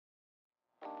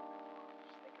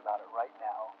about it right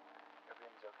now,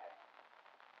 everything's okay.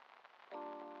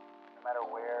 No matter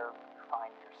where you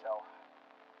find yourself,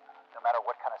 no matter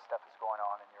what kind of stuff is going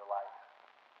on in your life,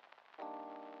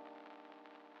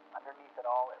 underneath it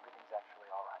all, everything's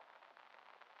actually all right.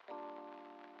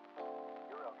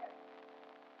 You're okay.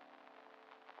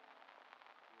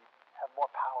 You have more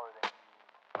power than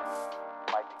you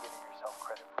might be giving yourself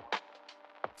credit for.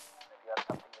 If you have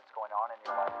something that's going on in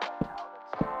your life right now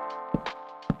that's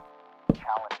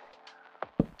challenging,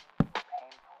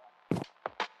 painful,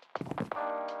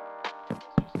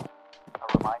 it's just a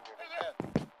reminder to take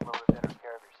a little bit better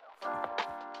care of yourself.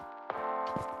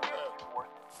 You're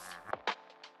worth it.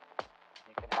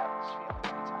 You can have this feeling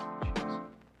anytime you choose.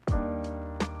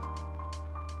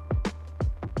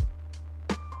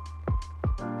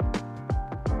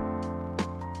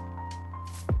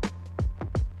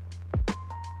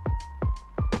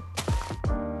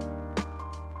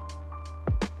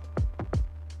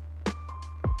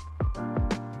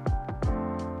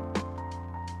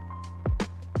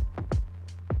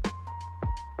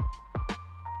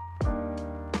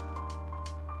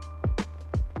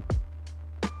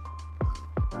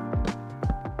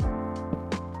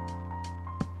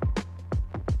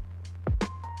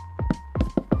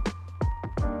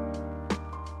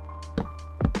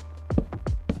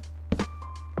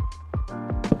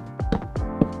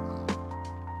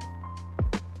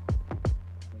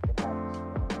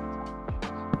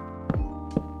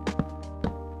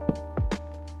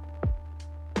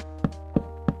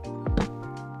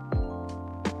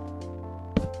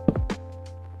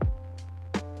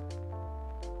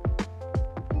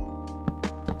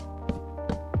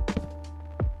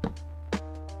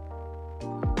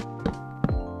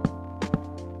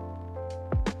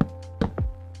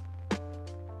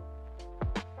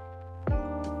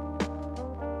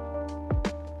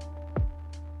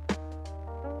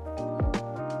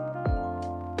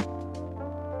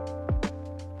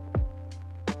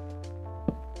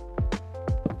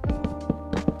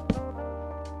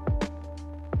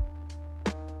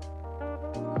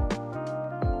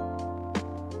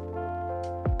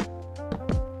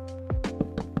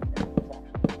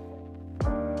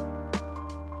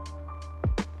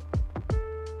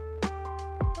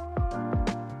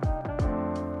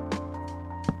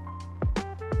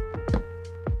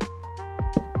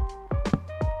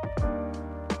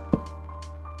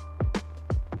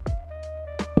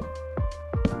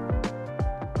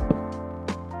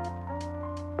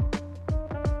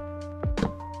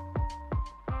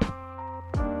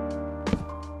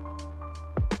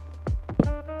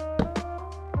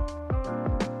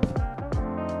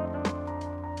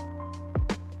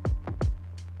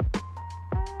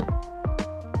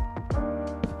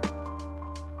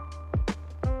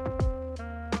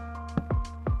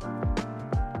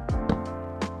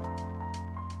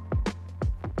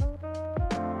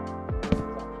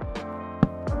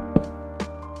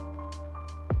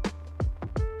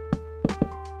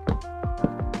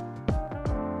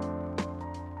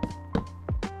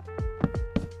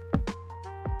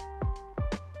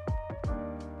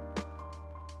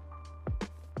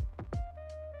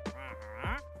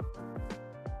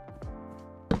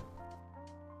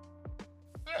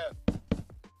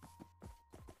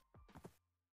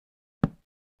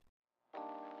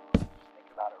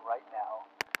 About it right now,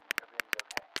 everything's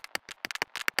okay.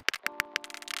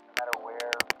 No matter where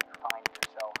you find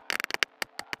yourself,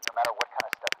 no matter what kind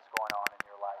of stuff is going on in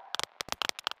your life,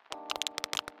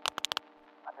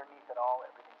 underneath it all,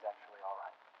 everything's actually all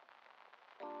right.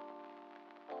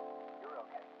 You're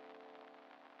okay.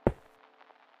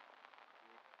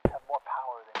 You have more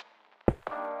power than you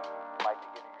might be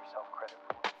giving yourself credit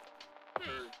for.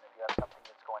 If you have something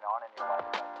that's going on in your life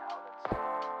right now that's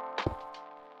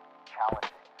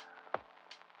challenging,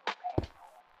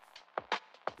 painful,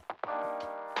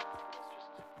 it's just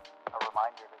a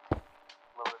reminder to take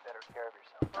a little bit better care of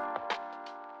yourself.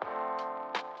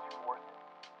 You're worth it.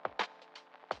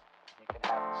 You can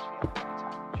have this feeling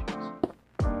anytime you choose.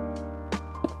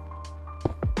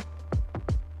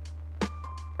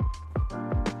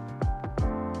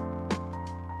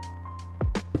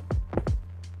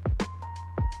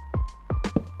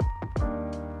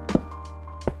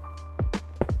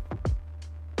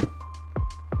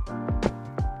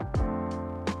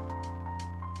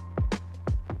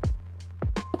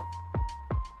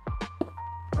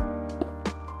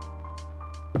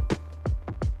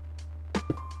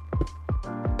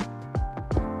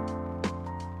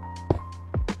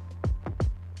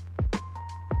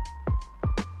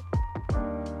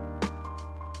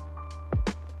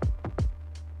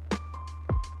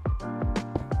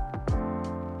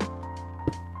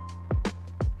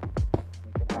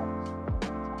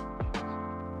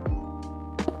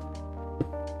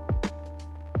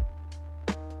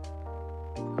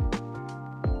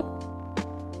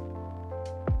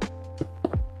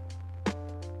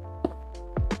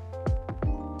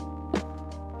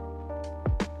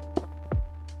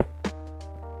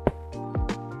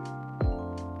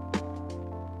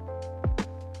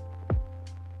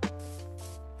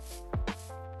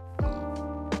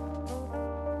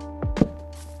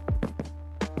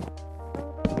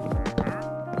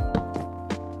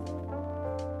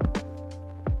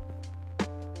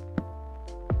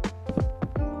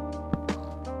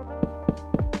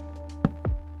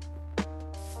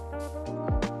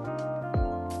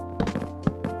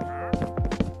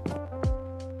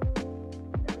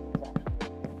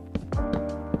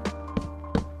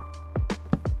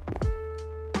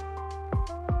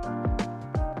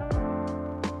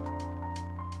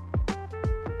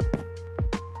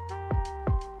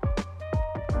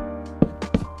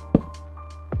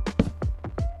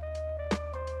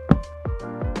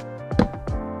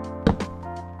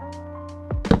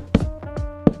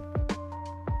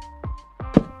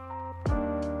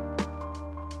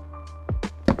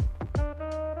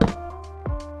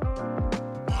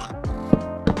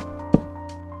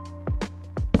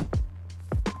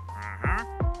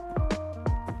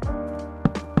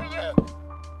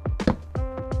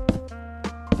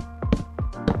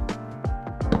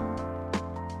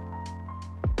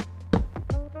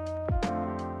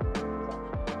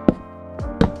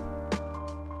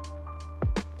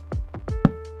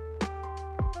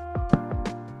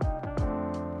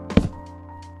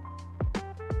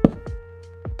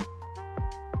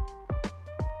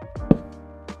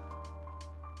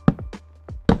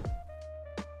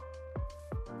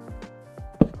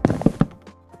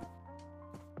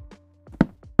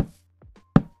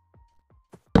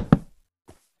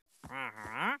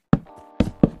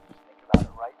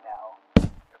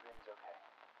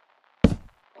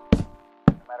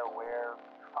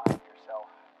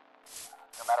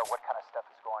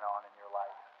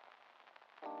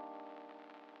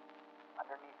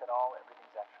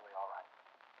 everything's actually alright.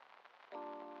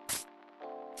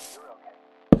 You're okay.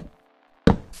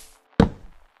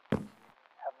 You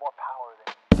have more power than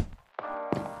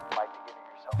you might be giving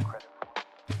yourself credit for.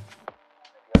 And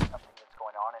if you have something that's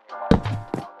going on in your life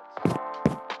right now that's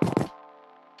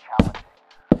challenging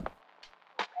or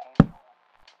painful,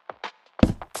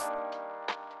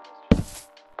 it's just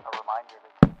a reminder to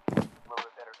take a little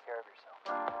bit better care of yourself.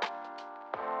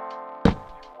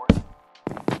 You're worthy.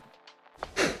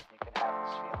 You can have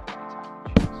this feeling anytime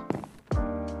you choose. Huh?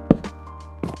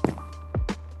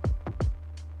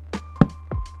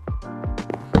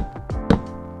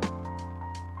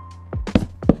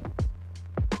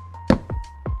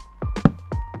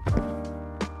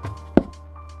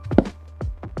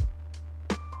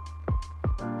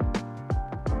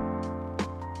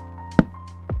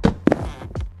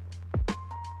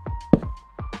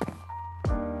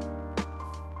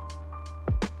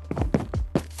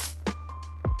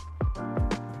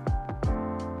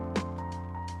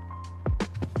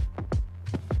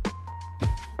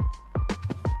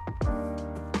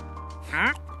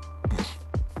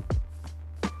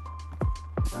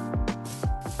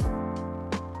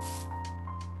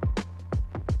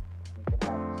 You can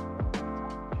have this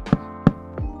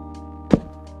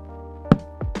feeling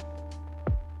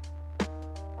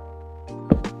anytime you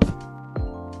choose.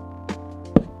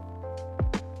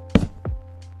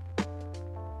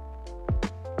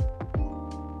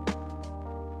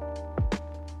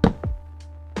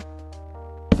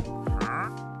 Huh?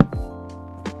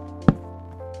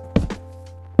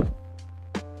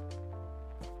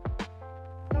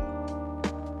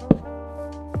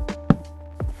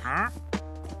 Huh?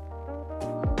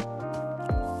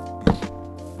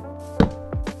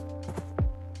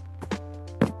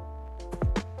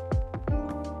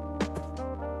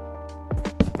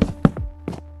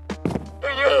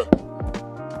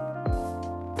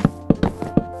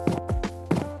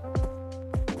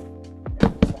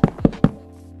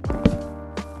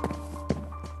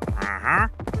 Uh-huh.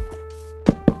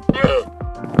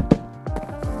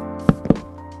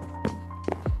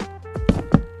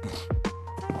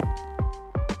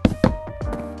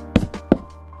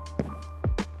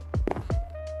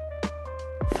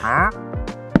 Huh?